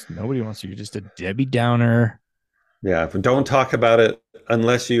 because nobody wants you. You're just a Debbie Downer. Yeah. But don't talk about it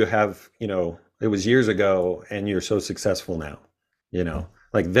unless you have, it was years ago and you're so successful now,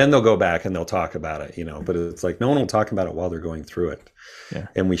 like then they'll go back and they'll talk about it, but it's like no one will talk about it while they're going through it. Yeah.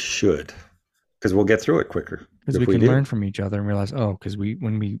 And we should, because we'll get through it quicker. Because we can learn from each other and realize, because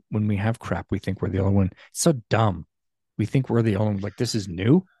when we have crap, we think we're the only one. It's so dumb. We think we're the only one. Like, this is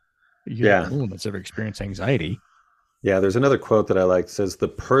new. You're the only one that's ever experienced anxiety. Yeah. There's another quote that I like. It says, the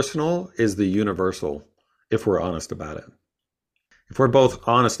personal is the universal if we're honest about it. If we're both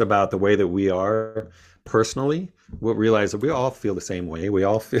honest about the way that we are personally, we'll realize that we all feel the same way. We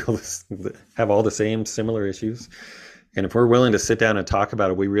all have all the same similar issues. And if we're willing to sit down and talk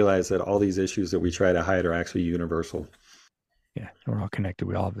about it, we realize that all these issues that we try to hide are actually universal. Yeah, we're all connected.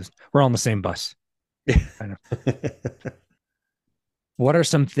 We're all on the same bus. Kind of. What are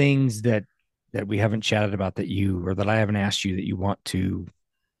some things that we haven't chatted about that I haven't asked you that you want to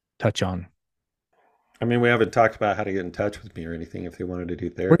touch on? I mean, we haven't talked about how to get in touch with me or anything if they wanted to do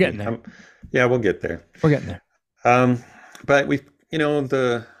therapy. We're getting there. Yeah, we'll get there. We're getting there. But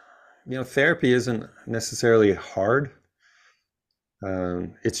therapy isn't necessarily hard.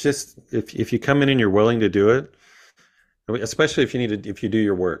 It's just if you come in and you're willing to do it, especially if you do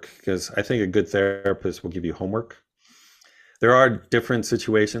your work, because I think a good therapist will give you homework. There are different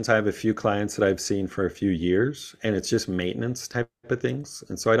situations. I have a few clients that I've seen for a few years, and it's just maintenance type of things.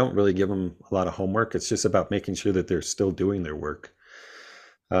 And so I don't really give them a lot of homework. It's just about making sure that they're still doing their work,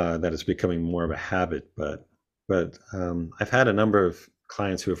 that it's becoming more of a habit. But I've had a number of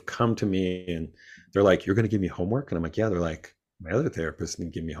clients who have come to me and they're like, "You're going to give me homework?" And I'm like, "Yeah." They're like, "My other therapist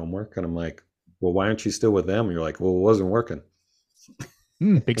didn't give me homework." And I'm like, "Well, why aren't you still with them?" And you're like, "Well, it wasn't working."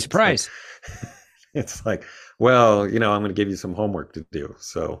 Big surprise. It's like, well, I'm going to give you some homework to do.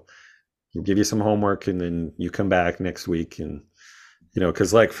 So we'll give you some homework and then you come back next week. And,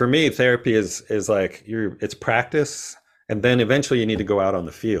 because like for me, therapy is like it's practice. And then eventually you need to go out on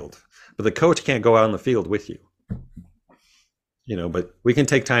the field. But the coach can't go out on the field with you. But we can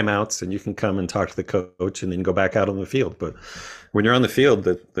take timeouts and you can come and talk to the coach and then go back out on the field. But when you're on the field,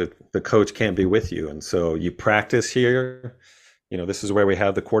 the coach can't be with you. And so you practice here. This is where we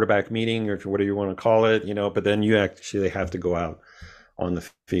have the quarterback meeting or whatever you want to call it, but then you actually have to go out on the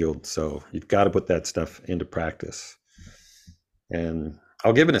field. So you've got to put that stuff into practice. And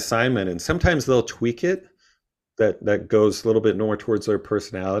I'll give an assignment and sometimes they'll tweak it that goes a little bit more towards their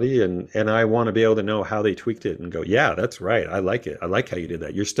personality. And I want to be able to know how they tweaked it and go, yeah, that's right. I like it. I like how you did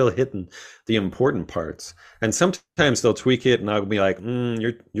that. You're still hitting the important parts. And sometimes they'll tweak it and I'll be like,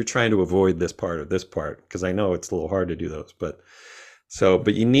 you're trying to avoid this part or this part, because I know it's a little hard to do those. But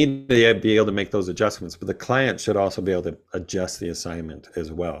you need to be able to make those adjustments. But the client should also be able to adjust the assignment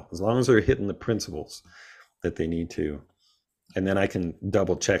as well, as long as they're hitting the principles that they need to. And then I can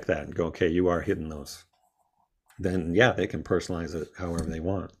double check that and go, okay, you are hitting those. Then yeah, they can personalize it however they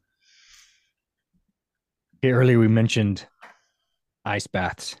want. Earlier we mentioned ice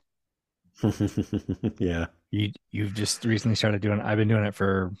baths. Yeah. You've just recently started doing it. I've been doing it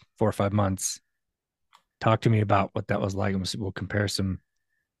for 4 or 5 months. Talk to me about what that was like. We'll compare some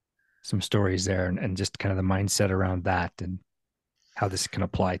stories there and just kind of the mindset around that and how this can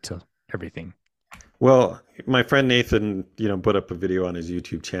apply to everything. Well, my friend Nathan, put up a video on his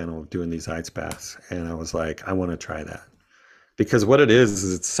YouTube channel doing these ice baths. And I was like, I want to try that. Because what it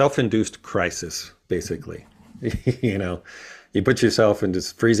is it's self-induced crisis, basically. You put yourself into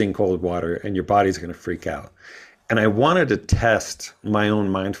freezing cold water and your body's going to freak out. And I wanted to test my own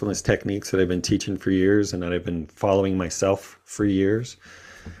mindfulness techniques that I've been teaching for years and that I've been following myself for years.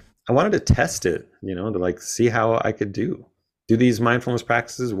 I wanted to test it, to like see how I could do these mindfulness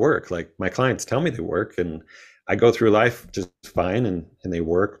practices work. Like my clients tell me they work and I go through life just fine and they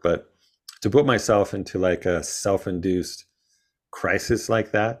work. But to put myself into like a self-induced crisis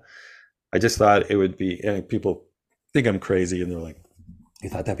like that, I just thought it would be, and people think I'm crazy and they're like, you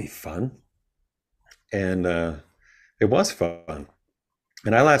thought that'd be fun? And it was fun.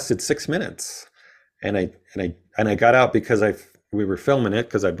 And I lasted 6 minutes and I got out because we were filming it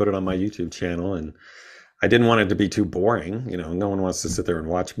because I put it on my YouTube channel and I didn't want it to be too boring. No one wants to sit there and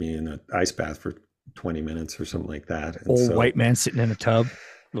watch me in an ice bath for 20 minutes or something like that. Old white man sitting in a tub.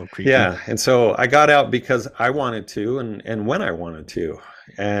 A little creepy. Yeah. And so I got out because I wanted to and when I wanted to.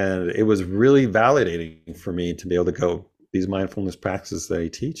 And it was really validating for me to be able to go, these mindfulness practices that I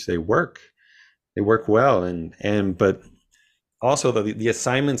teach, they work. They work well. But also the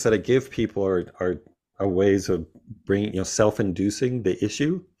assignments that I give people are ways of bringing, self-inducing the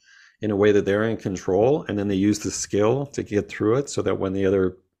issue in a way that they're in control, and then they use the skill to get through it so that when the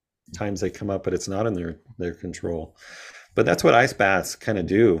other times they come up, but it's not in their control. But that's what ice baths kind of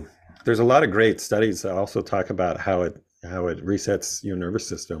do. There's a lot of great studies that also talk about how it resets your nervous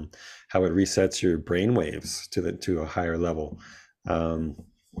system, how it resets your brain waves to a higher level.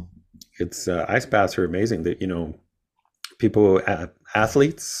 It's ice baths are amazing. That people,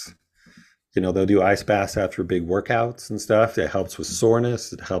 athletes, they'll do ice baths after big workouts and stuff. It helps with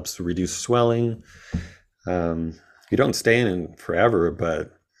soreness. It helps to reduce swelling. You don't stay in forever,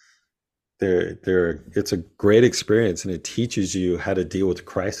 but it's a great experience and it teaches you how to deal with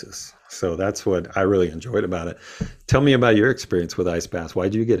crisis. So that's what I really enjoyed about it. Tell me about your experience with ice baths. Why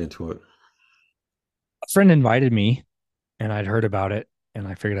did you get into it? A friend invited me and I'd heard about it and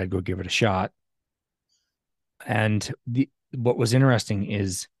I figured I'd go give it a shot. And what was interesting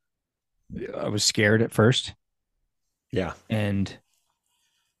is I was scared at first. Yeah. And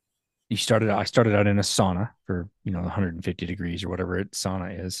I started out in a sauna for, 150 degrees or whatever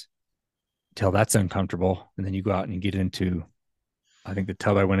sauna is, till that's uncomfortable. And then you go out and you get into, I think the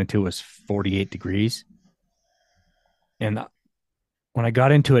tub I went into was 48 degrees. And when I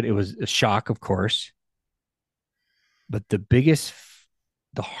got into it, it was a shock, of course. But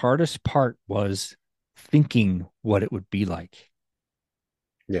the hardest part was thinking what it would be like.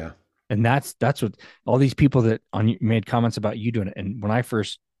 Yeah. And that's what all these people that made comments about you doing it. And when I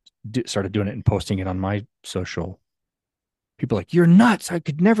first started doing it and posting it on my social, people are like, you're nuts. I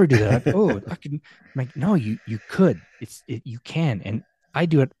could never do that. I can. I'm like, no, you could. You can. And I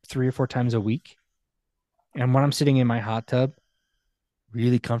do it 3 or 4 times a week. And when I'm sitting in my hot tub,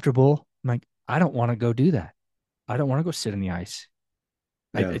 really comfortable, I'm like, I don't want to go do that. I don't want to go sit in the ice.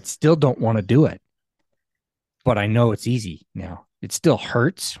 Yeah. I still don't want to do it, but I know it's easy now. It still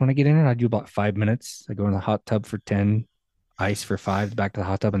hurts when I get in it. I do about 5 minutes. I go in the hot tub for 10, ice for 5, back to the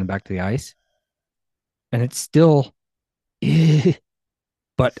hot tub and then back to the ice. And it's still,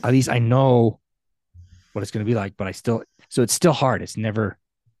 but at least I know what it's going to be like, but so it's still hard. It's never,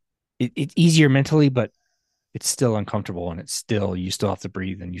 it's easier mentally, but it's still uncomfortable, and you still have to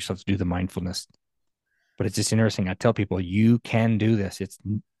breathe, and you still have to do the mindfulness. But it's just interesting. I tell people, you can do this.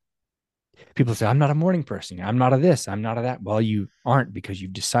 People say, I'm not a morning person. I'm not a this. I'm not a that. Well, you aren't, because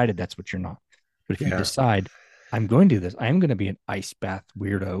you've decided that's what you're not. But if you decide, I'm going to do this, I'm going to be an ice bath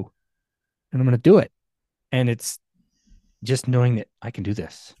weirdo, and I'm going to do it. And it's just knowing that I can do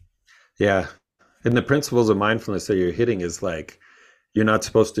this. Yeah. And the principles of mindfulness that you're hitting is like, you're not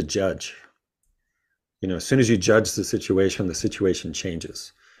supposed to judge. As soon as you judge the situation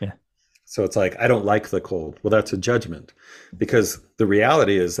changes. Yeah. So it's like, I don't like the cold. Well, that's a judgment, because the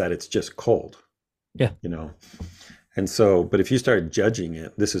reality is that it's just cold. Yeah. And so, but if you start judging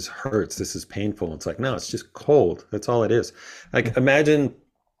it, this hurts, this is painful. It's like, no, it's just cold. That's all it is. Like, imagine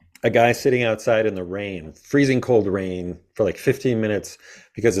a guy sitting outside in the rain, freezing cold rain, for like 15 minutes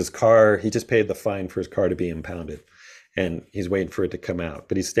because he just paid the fine for his car to be impounded, and he's waiting for it to come out,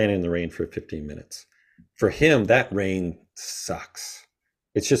 but he's standing in the rain for 15 minutes. For him, that rain sucks.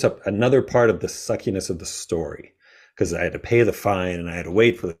 It's just another part of the suckiness of the story, because I had to pay the fine and I had to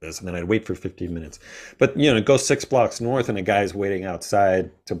wait for this, and then I'd wait for 15 minutes. But, go 6 blocks north and a guy's waiting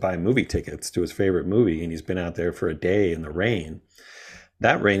outside to buy movie tickets to his favorite movie, and he's been out there for a day in the rain.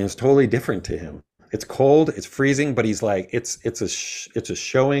 That rain is totally different to him. It's cold, it's freezing, but he's like, it's a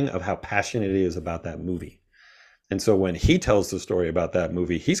showing of how passionate he is about that movie. And so when he tells the story about that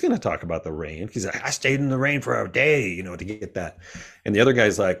movie, he's going to talk about the rain. He's like, I stayed in the rain for a day, to get that. And the other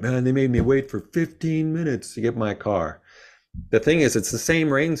guy's like, man, they made me wait for 15 minutes to get my car. The thing is, it's the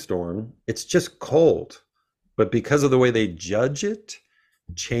same rainstorm. It's just cold. But because of the way they judge it,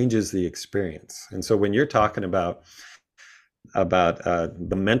 changes the experience. And so when you're talking about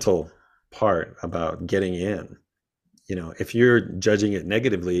the mental part about getting in, if you're judging it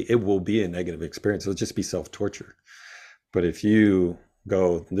negatively, it will be a negative experience. It'll just be self-torture. But if you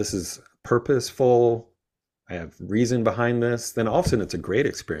go, this is purposeful, I have reason behind this, then all of a sudden it's a great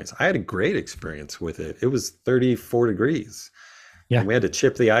experience. I had a great experience with it. It was 34 degrees. Yeah. And we had to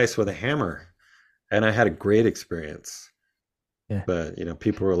chip the ice with a hammer, and I had a great experience. Yeah. But,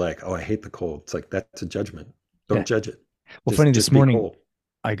 people were like, oh, I hate the cold. It's like, that's a judgment. Don't judge it. Well, funny, this morning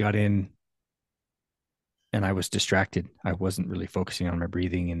I got in and I was distracted. I wasn't really focusing on my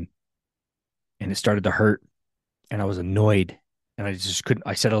breathing, and it started to hurt, and I was annoyed, and I just couldn't.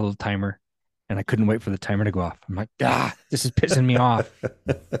 I set a little timer, and I couldn't wait for the timer to go off. I'm like, this is pissing me off.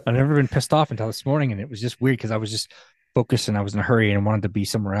 I've never been pissed off until this morning, and it was just weird because I was just focused and I was in a hurry and wanted to be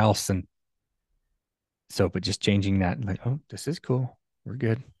somewhere else. And so, but just changing that, like, oh, this is cool. We're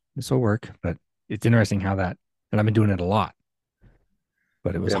good. This will work. But it's interesting how that, and I've been doing it a lot,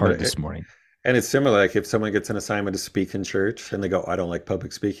 but it was hard this morning. And it's similar, like if someone gets an assignment to speak in church and they go, I don't like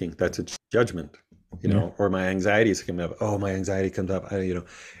public speaking, that's a judgment, or my anxiety is coming up. Oh, my anxiety comes up,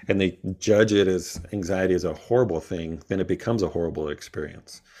 and they judge it as anxiety is a horrible thing, then it becomes a horrible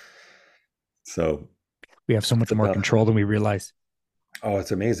experience. So we have so much more control than we realize. Oh,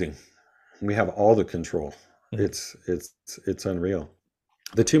 it's amazing. We have all the control. Yeah. It's unreal.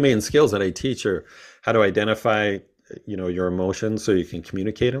 The 2 main skills that I teach are how to identify, your emotions so you can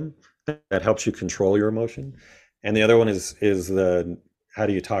communicate them. That helps you control your emotion. And the other one is the how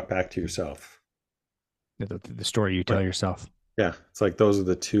do you talk back to yourself? The story you tell yourself. Yeah. It's like those are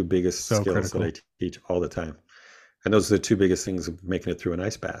the 2 biggest skills critical. That I teach all the time. And those are the 2 biggest things of making it through an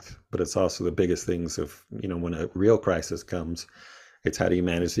ice bath. But it's also the biggest things of, when a real crisis comes, it's how do you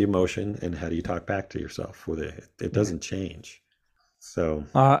manage the emotion and how do you talk back to yourself with it? It doesn't change. So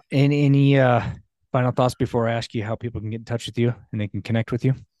any final thoughts before I ask you how people can get in touch with you and they can connect with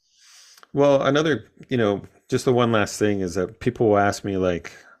you? Well, another, just the one last thing is that people will ask me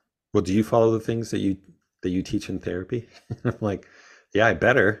like, well, do you follow the things that you teach in therapy? I'm like, yeah, I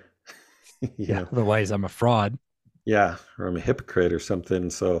better. Otherwise I'm a fraud. Yeah. Or I'm a hypocrite or something.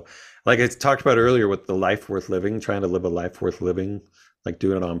 So like I talked about earlier with the life worth living, trying to live a life worth living, like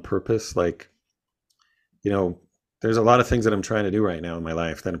doing it on purpose. Like, you know, there's a lot of things that I'm trying to do right now in my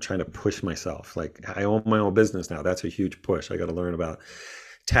life that I'm trying to push myself. Like I own my own business now. That's a huge push. I got to learn about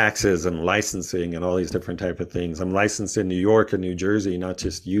taxes and licensing and all these different type of things. I'm licensed in New York and New Jersey, not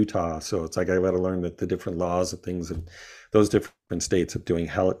just Utah. So it's like I got to learn the different laws and things in those different states of doing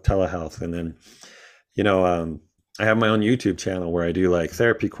telehealth. And then, you know, I have my own YouTube channel where I do like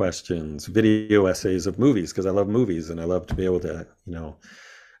therapy questions, video essays of movies, because I love movies and I love to be able to, you know,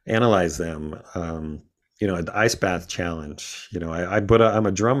 analyze them. You know, the ice bath challenge. You know, I'm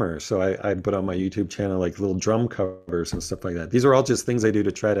a drummer, so I put on my YouTube channel like little drum covers and stuff like that. These are all just things I do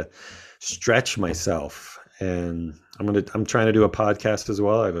to try to stretch myself. And I'm trying to do a podcast as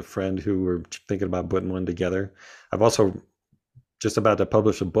well. I have a friend who we're thinking about putting one together. I've also just about to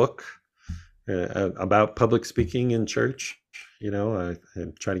publish a book about public speaking in church. You know, I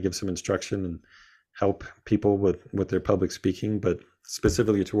try to give some instruction and help people with their public speaking, but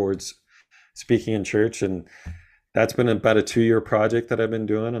specifically towards speaking in church. And that's been about a 2-year project that I've been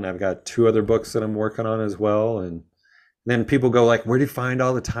doing. And I've got 2 other books that I'm working on as well. And then people go like, where do you find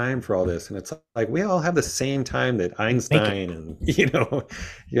all the time for all this? And it's like, we all have the same time that Einstein and,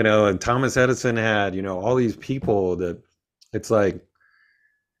 and Thomas Edison had, you know, all these people that it's like,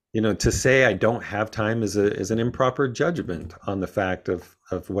 you know, to say I don't have time is an improper judgment on the fact of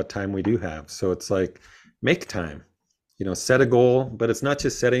what time we do have. So it's like, make time. You know, set a goal, but it's not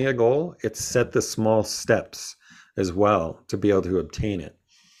just setting a goal, it's set the small steps as well to be able to obtain it.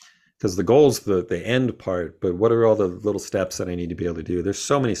 Because the goal's the end part, but what are all the little steps that I need to be able to do? There's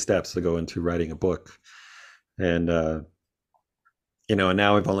so many steps that go into writing a book. And, you know, and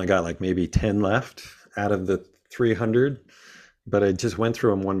now I've only got like maybe 10 left out of the 300, but I just went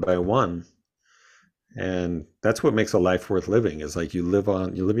through them one by one. And that's what makes a life worth living is like you live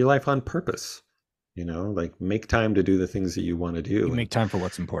your life on purpose. You know, like make time to do the things that you want to do. You make time for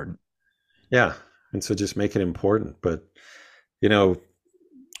what's important. Yeah. And so just make it important. But, you know,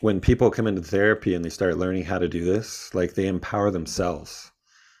 when people come into therapy and they start learning how to do this, like they empower themselves.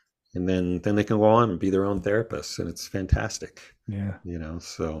 And then they can go on and be their own therapists. And it's fantastic. Yeah. You know,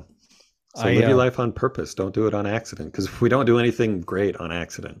 so live your life on purpose. Don't do it on accident. Because we don't do anything great on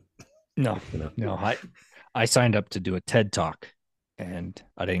accident. No, you know? No. I signed up to do a TED Talk and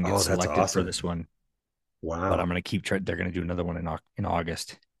I didn't get selected for this one. Wow. But I'm going to keep trying. They're going to do another one in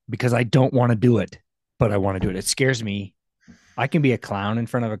August because I don't want to do it, but I want to do it. It scares me. I can be a clown in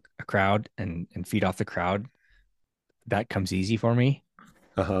front of a crowd and feed off the crowd. That comes easy for me.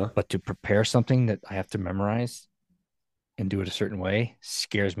 But to prepare something that I have to memorize and do it a certain way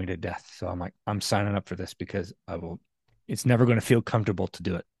scares me to death. So I'm like, I'm signing up for this because it's never going to feel comfortable to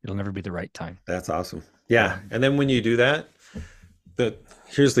do it. It'll never be the right time. That's awesome. Yeah. And then when you do that,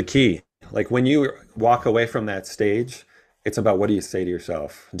 here's the key. Like when you walk away from that stage, it's about what do you say to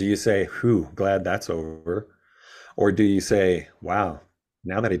yourself? Do you say, "Whew, glad that's over," or do you say, "Wow,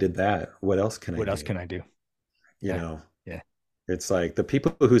 now that I did that, what else can I do?" What else can I do? You know, yeah. It's like the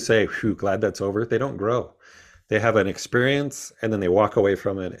people who say, "Whew, glad that's over," they don't grow. They have an experience and then they walk away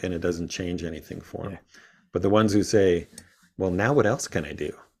from it, and it doesn't change anything for them. But the ones who say, "Well, now what else can I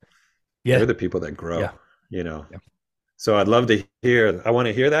do?" They're the people that grow. You know. Yeah. So I'd love to hear, I want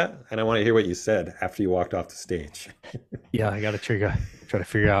to hear that. And I want to hear what you said after you walked off the stage. Yeah, I got to try to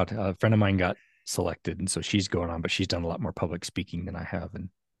figure out. A friend of mine got selected. And so she's going on, but she's done a lot more public speaking than I have. And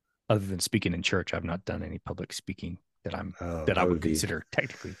other than speaking in church, I've not done any public speaking that I would consider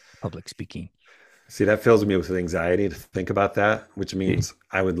technically public speaking. See, that fills me with anxiety to think about that, which means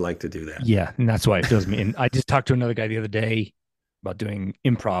I would like to do that. Yeah. And that's why it fills me. And I just talked to another guy the other day about doing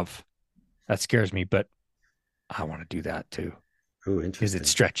improv. That scares me, but I want to do that too. Oh, interesting.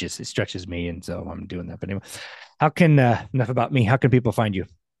 Because it stretches me. And so I'm doing that. But anyway, how can, enough about me. How can people find you?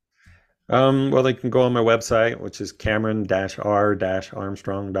 Well, they can go on my website, which is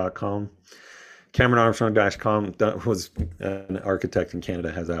Cameron-R-Armstrong.com. CameronArmstrong.com was an architect in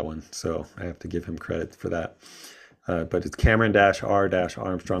Canada, has that one. So I have to give him credit for that. But it's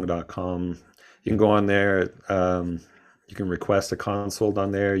Cameron-R-Armstrong.com. You can go on there. You can request a consult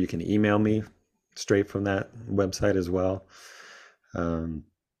on there. You can email me straight from that website as well.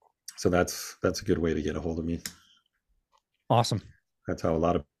 So that's a good way to get a hold of me. Awesome. That's how a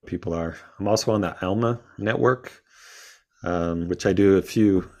lot of people are. I'm also on the Alma network, which I do a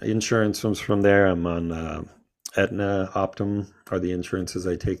few insurance ones from there. I'm on Aetna, Optum are the insurances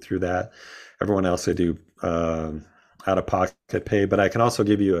I take through that. Everyone else I do out-of-pocket pay, but I can also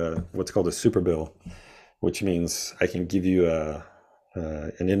give you what's called a super bill, which means I can give you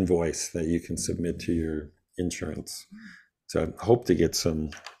an invoice that you can submit to your insurance. So I hope to get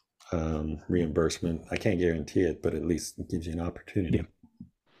some reimbursement. I can't guarantee it, but at least it gives you an opportunity. Yeah.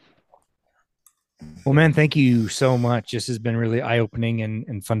 Well, man, thank you so much. This has been really eye-opening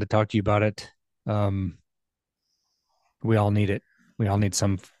and fun to talk to you about it. We all need it. We all need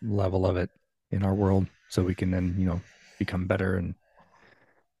some level of it in our world so we can then, become better and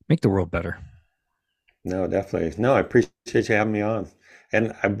make the world better. No, definitely. No, I appreciate you having me on.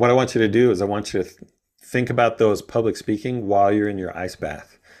 And what I want you to do is I want you to think about those public speaking while you're in your ice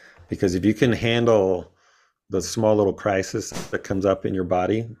bath. Because if you can handle the small little crisis that comes up in your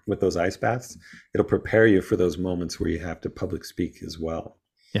body with those ice baths, it'll prepare you for those moments where you have to public speak as well.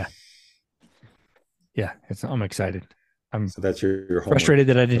 Yeah. Yeah. I'm excited. So that's your frustrated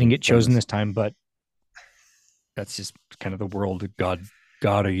that I didn't get chosen this time, but that's just kind of the world of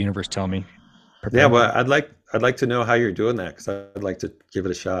God or universe tell me. Yeah. Well, I'd like to know how you're doing that, because I'd like to give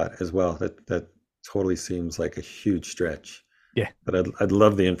it a shot as well. That totally seems like a huge stretch. Yeah. But I'd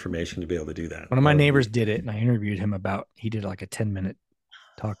love the information to be able to do that. One of my neighbors did it, and I interviewed him he did like a 10-minute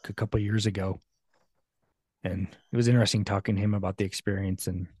talk a couple of years ago. And it was interesting talking to him about the experience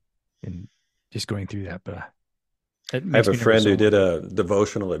and just going through that. But I have a friend who did a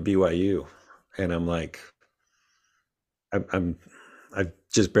devotional at BYU, and I'm like, I've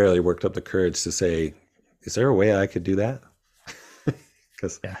just barely worked up the courage to say, is there a way I could do that?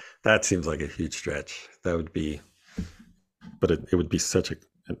 Because that seems like a huge stretch. That would be, but it would be such an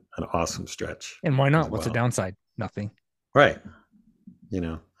awesome stretch. And why not? What's the downside? Nothing. Right.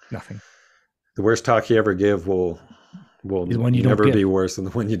 Nothing. The worst talk you ever give will never be worse than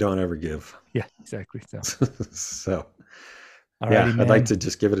the one you don't ever give. Yeah, exactly. So Alrighty, yeah, man. I'd like to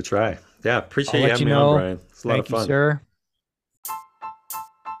just give it a try. Yeah, appreciate you having me on, Brian. It's a lot of fun. Thank you, sir.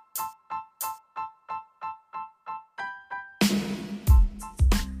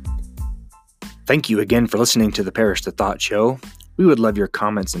 Thank you again for listening to the Parish to Thought Show. We would love your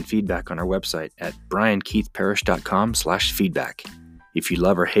comments and feedback on our website at briankeithparish.com/feedback. If you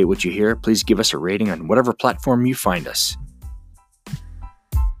love or hate what you hear, please give us a rating on whatever platform you find us.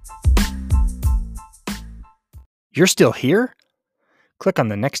 You're still here? Click on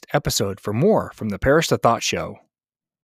the next episode for more from the Parish to Thought Show.